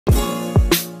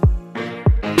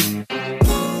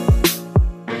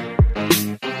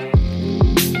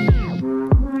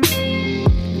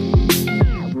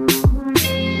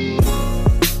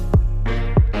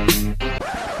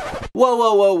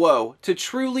whoa. To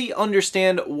truly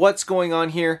understand what's going on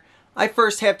here, I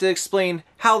first have to explain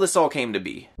how this all came to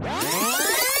be.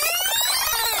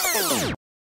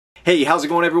 Hey, how's it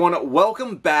going everyone?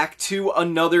 Welcome back to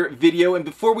another video, and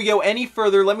before we go any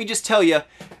further, let me just tell you,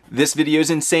 this video is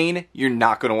insane. You're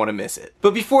not going to want to miss it.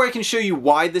 But before I can show you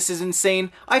why this is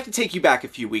insane, I have to take you back a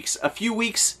few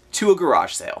weeks to a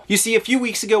garage sale. You see, a few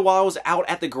weeks ago while I was out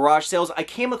at the garage sales, I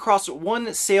came across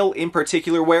one sale in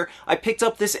particular where I picked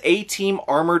up this A-Team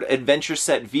Armored Adventure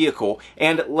Set vehicle,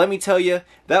 and let me tell you,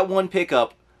 that one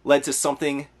pickup led to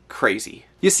something crazy.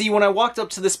 You see, when I walked up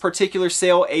to this particular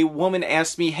sale, a woman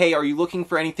asked me, hey, are you looking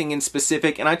for anything in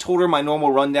specific? And I told her my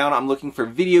normal rundown. I'm looking for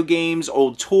video games,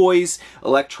 old toys,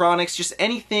 electronics, just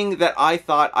anything that I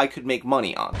thought I could make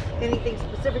money on. Anything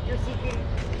specific you're seeking?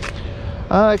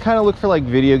 I kind of look for like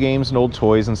video games and old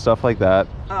toys and stuff like that.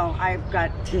 Oh, I'm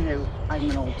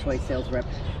an old toy sales rep.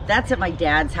 That's at my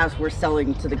dad's house. We're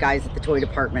selling to the guys at the toy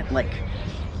department, like,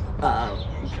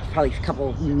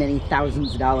 probably many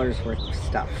thousands of dollars worth of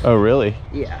stuff. Oh, really?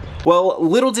 Yeah. Well,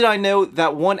 little did I know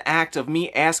that one act of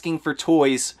me asking for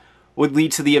toys would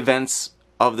lead to the events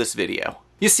of this video.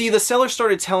 You see, the seller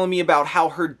started telling me about how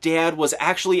her dad was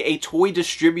actually a toy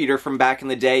distributor from back in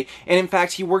the day, and in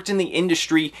fact, he worked in the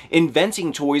industry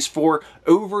inventing toys for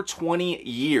over 20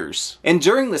 years. And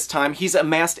during this time, he's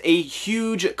amassed a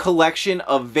huge collection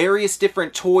of various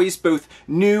different toys, both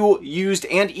new, used,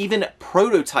 and even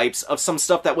prototypes of some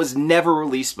stuff that was never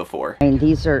released before. I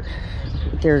mean,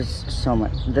 there's so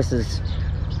much.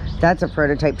 That's a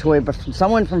prototype toy, but from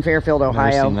someone from Fairfield,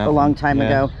 Ohio, a long time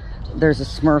ago. There's a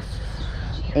Smurf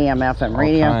AMF and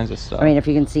radio. All kinds of stuff. I mean, if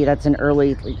you can see, that's an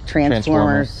early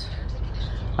Transformers.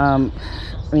 I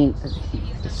mean,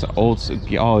 it's old.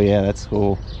 Oh yeah, that's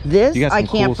cool. This I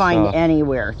can't find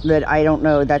anywhere. That I don't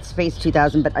know. That's Space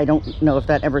 2000, but I don't know if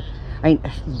that ever.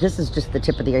 This is just the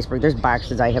tip of the iceberg. There's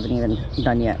boxes I haven't even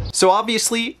done yet. So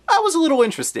obviously, I was a little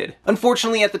interested.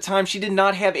 Unfortunately, at the time, she did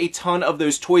not have a ton of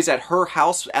those toys at her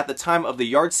house at the time of the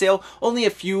yard sale. Only a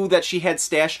few that she had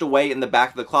stashed away in the back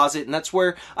of the closet, and that's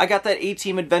where I got that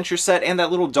A-Team Adventure Set and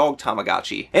that little dog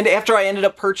Tamagotchi. And after I ended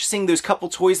up purchasing those couple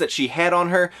toys that she had on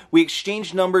her, we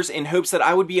exchanged numbers in hopes that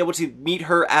I would be able to meet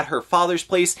her at her father's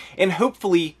place and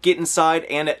hopefully get inside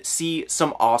and see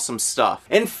some awesome stuff.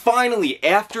 And finally,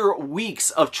 after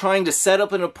weeks of trying to set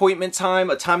up an appointment time,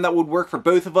 a time that would work for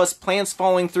both of us, plans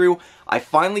falling through, I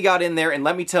finally got in there, and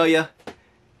let me tell you,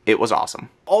 it was awesome.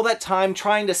 All that time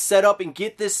trying to set up and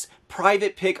get this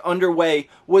private pick underway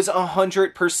was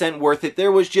 100% worth it.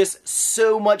 There was just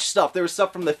so much stuff. There was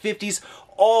stuff from the 50s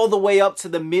all the way up to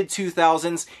the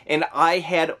mid-2000s, and I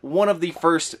had one of the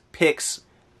first picks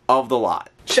of the lot.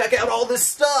 Check out all this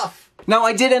stuff! Now,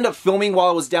 I did end up filming while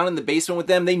I was down in the basement with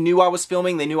them. They knew I was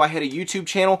filming. They knew I had a YouTube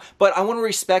channel, but I want to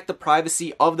respect the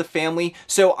privacy of the family,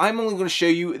 so I'm only going to show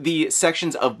you the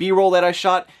sections of B-roll that I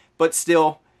shot, but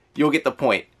still, you'll get the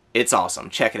point. It's awesome.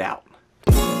 Check it out.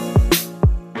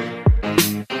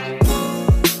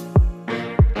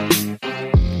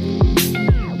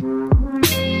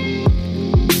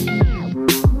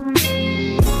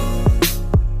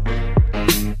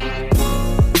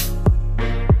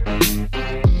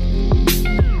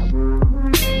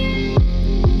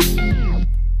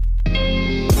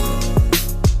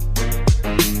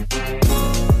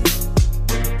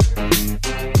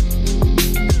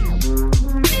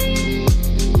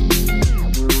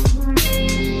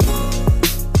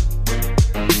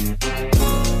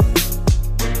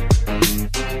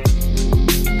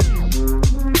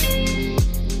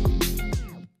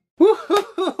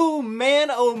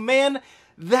 Oh man,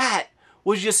 that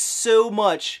was just so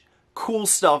much cool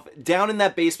stuff down in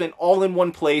that basement, all in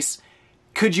one place.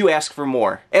 Could you ask for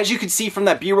more? As you can see from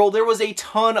that B-roll, there was a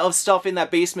ton of stuff in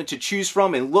that basement to choose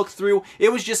from and look through.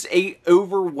 It was just an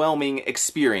overwhelming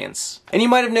experience. And you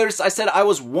might have noticed I said I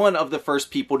was one of the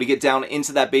first people to get down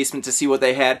into that basement to see what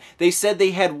they had. They said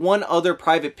they had one other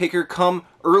private picker come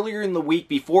earlier in the week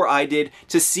before I did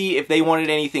to see if they wanted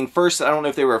anything first. I don't know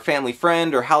if they were a family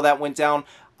friend or how that went down.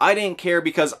 I didn't care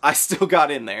because I still got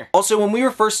in there. Also, when we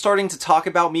were first starting to talk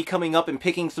about me coming up and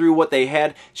picking through what they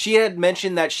had, she had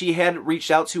mentioned that she had reached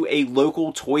out to a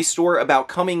local toy store about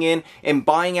coming in and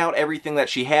buying out everything that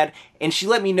she had, and she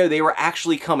let me know they were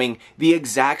actually coming the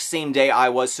exact same day I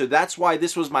was, so that's why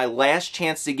this was my last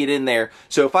chance to get in there.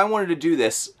 So if I wanted to do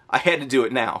this, I had to do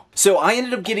it now. So I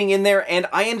ended up getting in there, and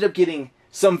I ended up getting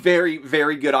some very,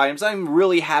 very good items. I'm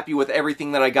really happy with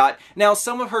everything that I got. Now,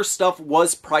 some of her stuff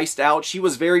was priced out. She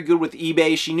was very good with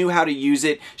eBay. She knew how to use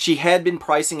it. She had been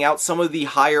pricing out some of the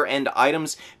higher end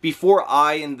items before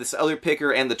I and this other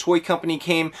picker and the toy company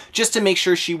came, just to make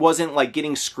sure she wasn't like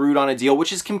getting screwed on a deal,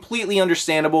 which is completely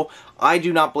understandable. I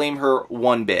do not blame her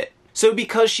one bit. So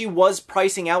because she was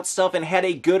pricing out stuff and had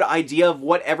a good idea of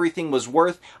what everything was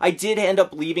worth, I did end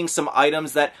up leaving some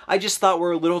items that I just thought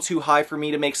were a little too high for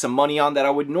me to make some money on that I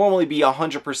would normally be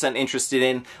 100% interested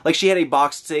in. Like she had a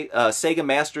boxed Sega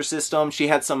Master System, she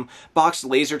had some boxed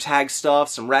laser tag stuff,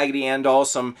 some Raggedy Ann dolls,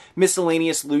 some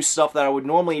miscellaneous loose stuff that I would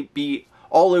normally be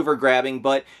all over grabbing,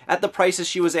 but at the prices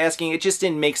she was asking, it just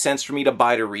didn't make sense for me to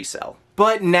buy to resell.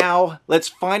 But now, let's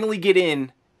finally get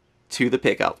in to the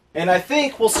pickup. And I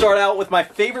think we'll start out with my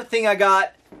favorite thing I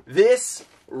got, this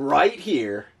right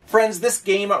here. Friends, this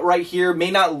game right here may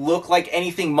not look like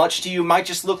anything much to you, might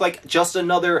just look like just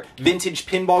another vintage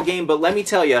pinball game, but let me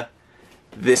tell you,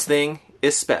 this thing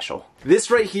is special. This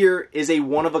right here is a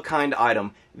one-of-a-kind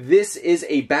item. This is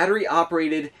a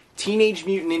battery-operated Teenage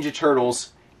Mutant Ninja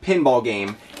Turtles pinball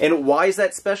game. And why is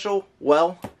that special?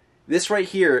 Well, this right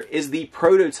here is the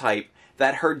prototype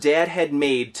that her dad had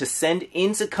made to send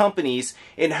into companies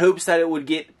in hopes that it would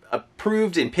get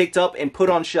approved and picked up and put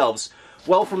on shelves.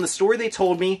 Well, from the story they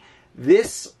told me,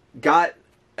 this got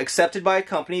accepted by a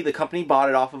company, the company bought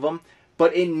it off of them,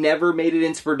 but it never made it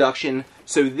into production.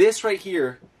 So this right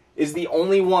here is the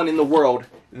only one in the world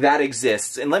that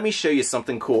exists. And let me show you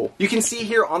something cool. You can see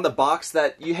here on the box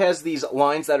that it has these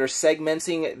lines that are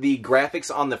segmenting the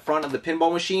graphics on the front of the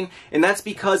pinball machine, and that's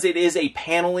because it is a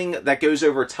paneling that goes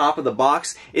over top of the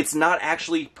box. It's not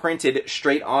actually printed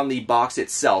straight on the box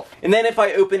itself. And then if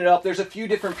I open it up, there's a few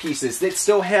different pieces. It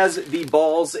still has the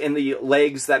balls and the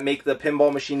legs that make the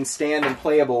pinball machine stand and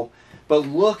playable. But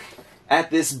look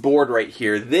at this board right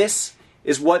here. This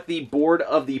is what the board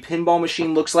of the pinball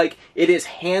machine looks like. It is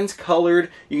hand colored.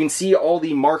 You can see all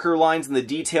the marker lines and the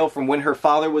detail from when her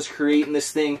father was creating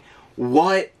this thing.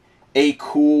 What a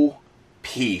cool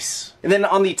piece. And then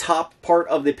on the top part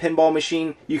of the pinball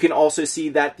machine, you can also see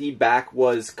that the back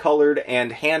was colored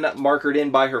and hand markered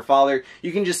in by her father.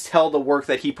 You can just tell the work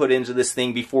that he put into this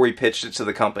thing before he pitched it to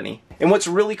the company. And what's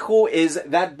really cool is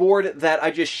that board that I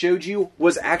just showed you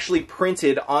was actually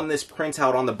printed on this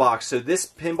printout on the box. So this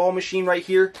pinball machine right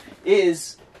here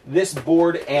is this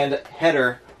board and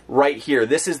header right here.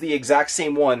 This is the exact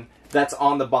same one that's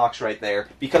on the box right there,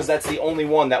 because that's the only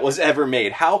one that was ever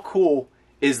made. How cool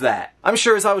is that? I'm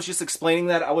sure as I was just explaining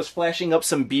that, I was flashing up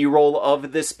some B-roll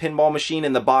of this pinball machine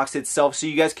in the box itself so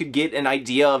you guys could get an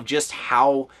idea of just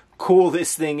how cool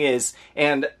this thing is.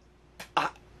 And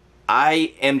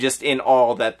I am just in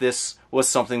awe that this was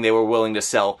something they were willing to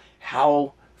sell.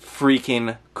 How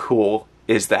freaking cool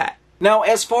is that? Now,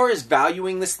 as far as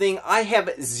valuing this thing, I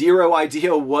have zero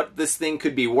idea what this thing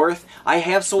could be worth. I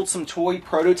have sold some toy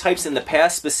prototypes in the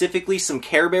past, specifically some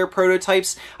Care Bear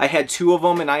prototypes. I had 2 of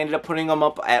them and I ended up putting them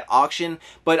up at auction,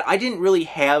 but I didn't really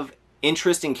have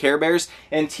interest in Care Bears,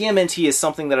 and TMNT is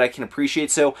something that I can appreciate,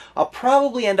 so I'll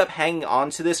probably end up hanging on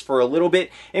to this for a little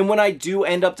bit, and when I do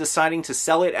end up deciding to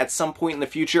sell it at some point in the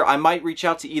future, I might reach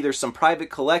out to either some private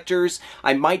collectors,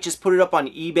 I might just put it up on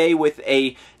eBay with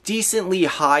a decently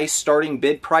high starting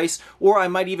bid price, or I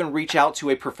might even reach out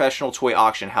to a professional toy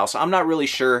auction house. I'm not really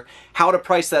sure how to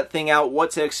price that thing out,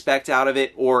 what to expect out of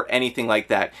it, or anything like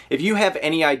that. If you have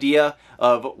any idea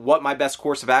of what my best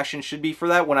course of action should be for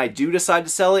that when I do decide to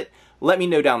sell it, let me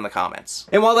know down in the comments.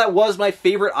 And while that was my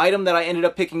favorite item that I ended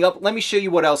up picking up, let me show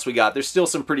you what else we got. There's still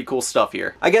some pretty cool stuff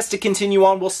here. I guess to continue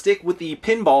on, we'll stick with the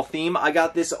pinball theme. I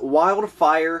got this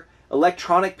Wildfire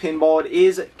electronic pinball. It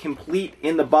is complete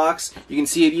in the box. You can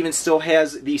see it even still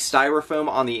has the styrofoam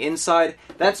on the inside.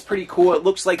 That's pretty cool. It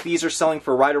looks like these are selling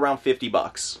for right around 50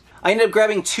 bucks. I ended up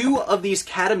grabbing 2 of these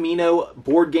Catamino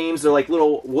board games. They're like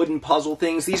little wooden puzzle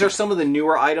things. These are some of the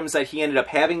newer items that he ended up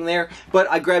having there, but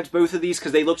I grabbed both of these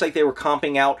because they looked like they were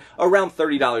comping out around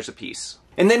 $30 a piece.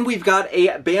 And then we've got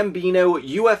a Bambino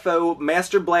UFO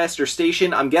Master Blaster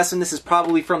Station. I'm guessing this is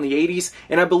probably from the 80s,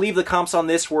 and I believe the comps on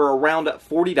this were around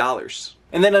 $40.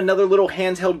 And then another little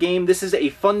handheld game. This is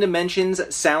a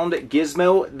Fundimensions sound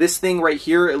gizmo. This thing right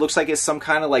here, it looks like it's some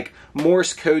kind of like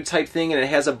Morse code type thing, and it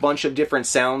has a bunch of different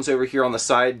sounds over here on the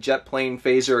side. Jet plane,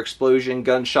 phaser, explosion,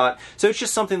 gunshot. So it's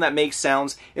just something that makes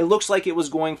sounds. It looks like it was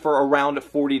going for around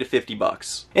 40 to 50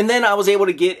 bucks. And then I was able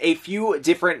to get a few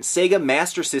different Sega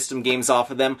Master System games off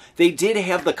of them. They did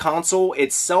have the console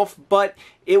itself, but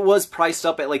it was priced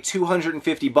up at like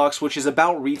 250 bucks, which is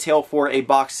about retail for a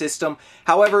box system.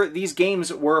 However, these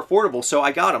games were affordable, so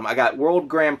I got them. I got World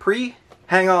Grand Prix,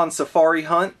 Hang On Safari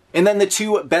Hunt. And then the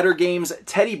two Better Games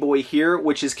Teddy Boy here,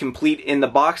 which is complete in the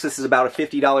box. This is about a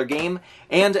 $50 game.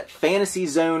 And Fantasy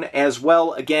Zone as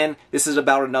well. Again, this is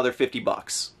about another 50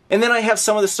 bucks. And then I have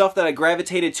some of the stuff that I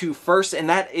gravitated to first, and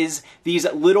that is these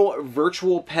little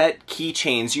virtual pet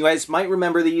keychains. You guys might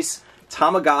remember these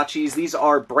Tamagotchis. These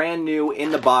are brand new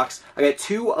in the box. I got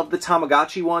two of the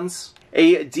Tamagotchi ones.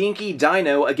 A Dinky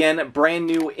Dino, again, brand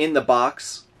new in the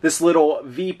box. This little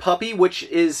V puppy, which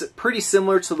is pretty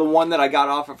similar to the one that I got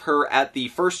off of her at the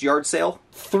first yard sale.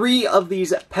 Three of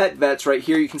these pet vets right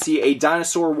here. You can see a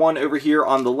dinosaur one over here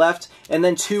on the left, and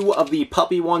then two of the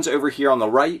puppy ones over here on the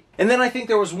right. And then I think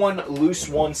there was one loose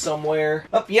one somewhere.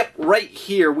 Oh, yep, right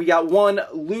here. We got one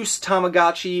loose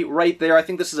Tamagotchi right there. I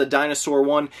think this is a dinosaur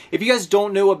one. If you guys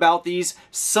don't know about these,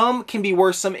 some can be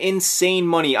worth some insane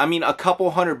money. I mean, a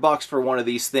couple $100 for one of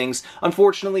these things.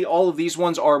 Unfortunately, all of these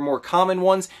ones are more common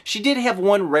ones. She did have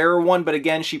one rarer one, but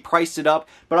again, she priced it up.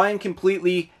 But I am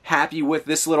completely happy with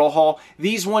this little haul.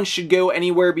 These ones should go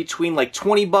anywhere between like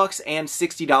 20 bucks and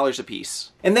 $60 a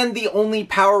piece. And then the only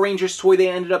Power Rangers toy they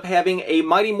ended up having, a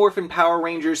Mighty Morphin Power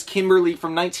Rangers Kimberly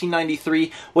from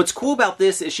 1993. What's cool about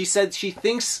this is she said she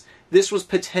thinks this was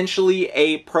potentially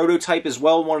a prototype as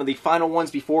well, one of the final ones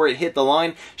before it hit the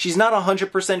line. She's not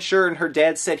 100% sure, and her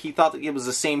dad said he thought that it was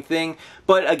the same thing.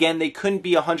 But again, they couldn't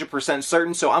be 100%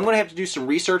 certain, so I'm going to have to do some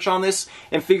research on this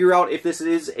and figure out if this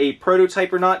is a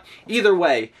prototype or not. Either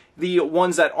way, the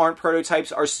ones that aren't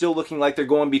prototypes are still looking like they're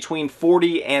going between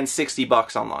 40 and 60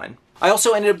 bucks online. I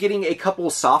also ended up getting a couple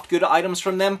soft good items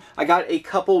from them. I got a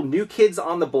couple New Kids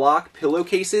on the Block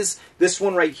pillowcases. This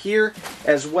one right here,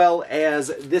 as well as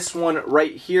this one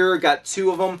right here. Got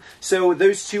two of them. So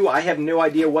those two, I have no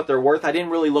idea what they're worth. I didn't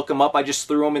really look them up. I just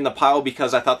threw them in the pile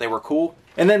because I thought they were cool.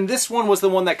 And then this one was the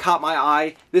one that caught my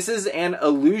eye. This is an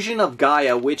Illusion of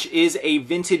Gaia, which is a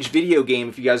vintage video game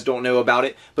if you guys don't know about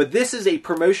it. But this is a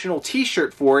promotional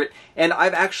t-shirt for it, and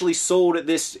I've actually sold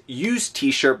this used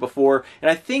t-shirt before, and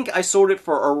I think I sold it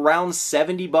for around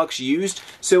 70 bucks used.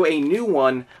 So a new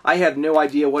one, I have no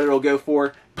idea what it'll go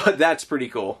for, but that's pretty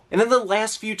cool. And then the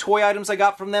last few toy items I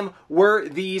got from them were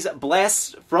these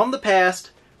Blasts from the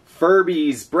Past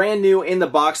Furbies, brand new in the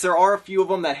box. There are a few of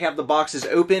them that have the boxes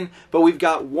open, but we've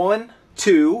got 1,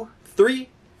 2, 3,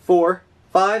 4,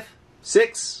 5,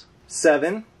 6,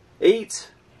 7, 8,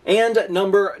 and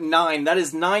number 9. That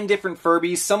is 9 different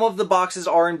Furbies. Some of the boxes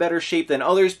are in better shape than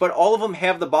others, but all of them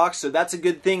have the box, so that's a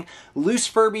good thing. Loose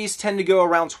Furbies tend to go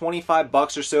around 25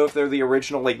 bucks or so if they're the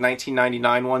original, like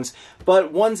 1999 ones.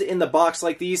 But ones in the box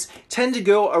like these tend to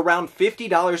go around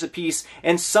 $50 a piece,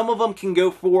 and some of them can go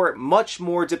for much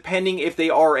more depending if they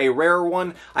are a rare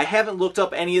one. I haven't looked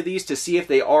up any of these to see if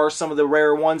they are some of the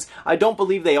rare ones. I don't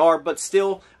believe they are, but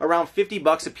still around 50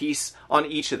 bucks a piece on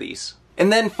each of these.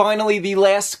 And then finally, the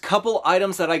last couple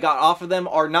items that I got off of them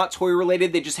are not toy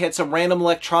related. They just had some random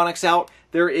electronics out.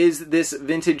 There is this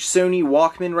vintage Sony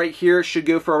Walkman right here. Should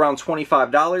go for around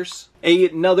 $25.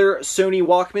 Another Sony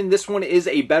Walkman. This one is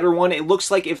a better one. It looks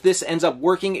like if this ends up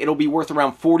working, it'll be worth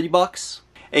around 40 bucks.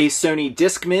 A Sony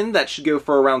Discman. That should go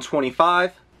for around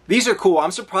 25. These are cool.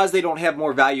 I'm surprised they don't have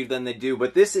more value than they do,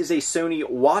 but this is a Sony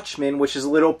Watchman, which is a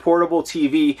little portable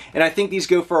TV, and I think these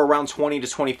go for around 20 to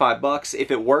 25 bucks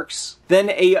if it works. Then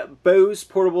a Bose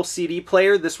portable CD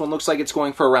player. This one looks like it's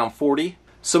going for around 40.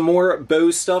 Some more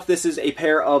Bose stuff. This is a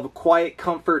pair of Quiet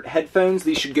Comfort headphones.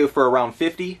 These should go for around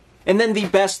 50. And then the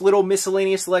best little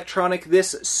miscellaneous electronic,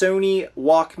 this Sony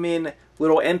Walkman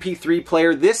little MP3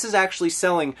 player. This is actually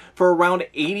selling for around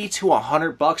 80 to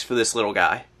 100 bucks for this little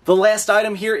guy. The last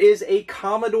item here is a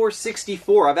Commodore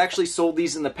 64. I've actually sold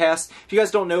these in the past. If you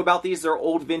guys don't know about these, they're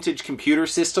old vintage computer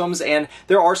systems, and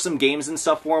there are some games and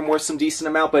stuff for them worth some decent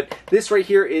amount, but this right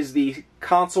here is the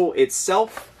console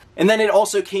itself. And then it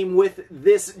also came with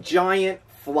this giant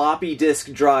floppy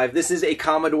disk drive. This is a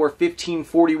Commodore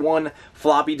 1541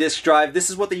 floppy disk drive.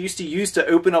 This is what they used to use to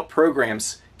open up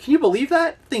programs. Can you believe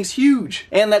that? Thing's huge.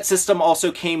 And that system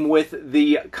also came with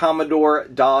the Commodore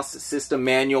DOS system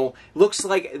manual. Looks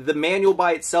like the manual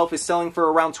by itself is selling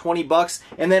for around 20 bucks.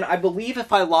 And then I believe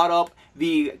if I load up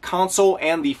the console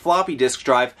and the floppy disk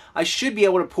drive, I should be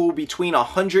able to pull between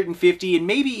 $150 and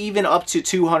maybe even up to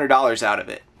 $200 out of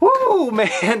it. Woo,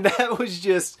 man,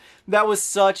 that was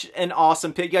such an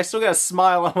awesome pick. I still got a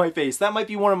smile on my face. That might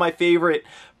be one of my favorite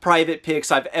private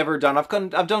picks I've ever done.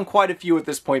 I've done quite a few at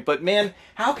this point, but man,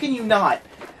 how can you not?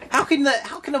 How can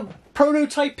a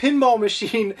prototype pinball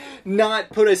machine not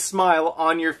put a smile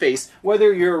on your face?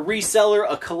 Whether you're a reseller,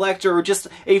 a collector, or just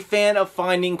a fan of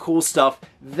finding cool stuff,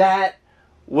 that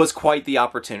was quite the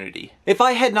opportunity. If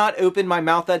I had not opened my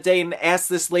mouth that day and asked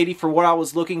this lady for what I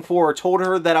was looking for, or told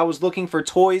her that I was looking for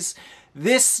toys,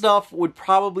 this stuff would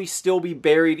probably still be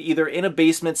buried either in a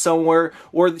basement somewhere,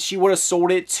 or she would have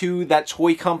sold it to that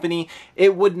toy company.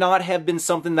 It would not have been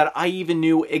something that I even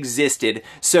knew existed.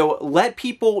 So let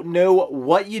people know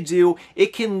what you do.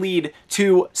 It can lead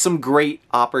to some great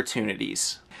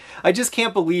opportunities. I just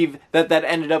can't believe that that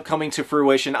ended up coming to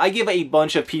fruition. I give a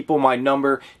bunch of people my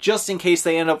number just in case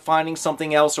they end up finding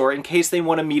something else, or in case they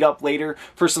want to meet up later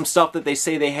for some stuff that they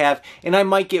say they have, and I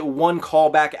might get one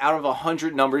call back out of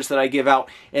 100 numbers that I give out,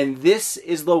 and this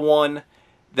is the one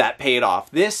that paid off.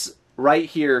 This right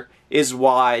here is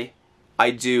why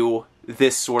I do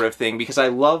this sort of thing, because I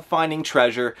love finding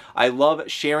treasure. I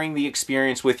love sharing the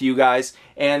experience with you guys,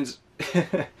 and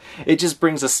it just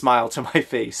brings a smile to my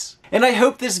face. And I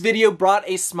hope this video brought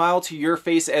a smile to your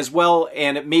face as well,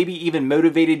 and maybe even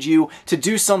motivated you to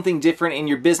do something different in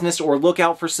your business or look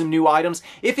out for some new items.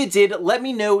 If it did, let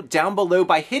me know down below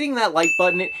by hitting that like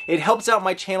button. It helps out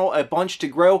my channel a bunch to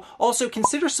grow. Also,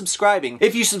 consider subscribing.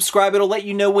 If you subscribe, it'll let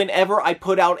you know whenever I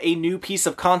put out a new piece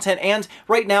of content. And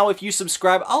right now, if you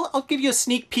subscribe, I'll give you a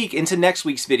sneak peek into next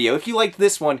week's video. If you liked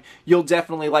this one, you'll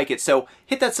definitely like it. So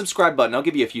hit that subscribe button. I'll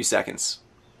give you a few seconds.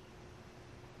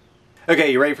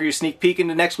 Okay, you ready for your sneak peek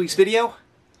into next week's video?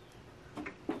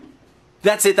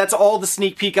 That's it. That's all the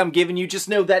sneak peek I'm giving you. Just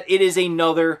know that it is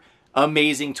another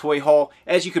amazing toy haul,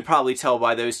 as you could probably tell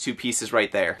by those two pieces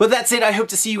right there. But that's it. I hope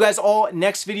to see you guys all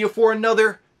next video for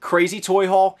another crazy toy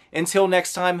haul. Until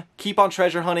next time, keep on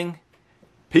treasure hunting.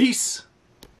 Peace.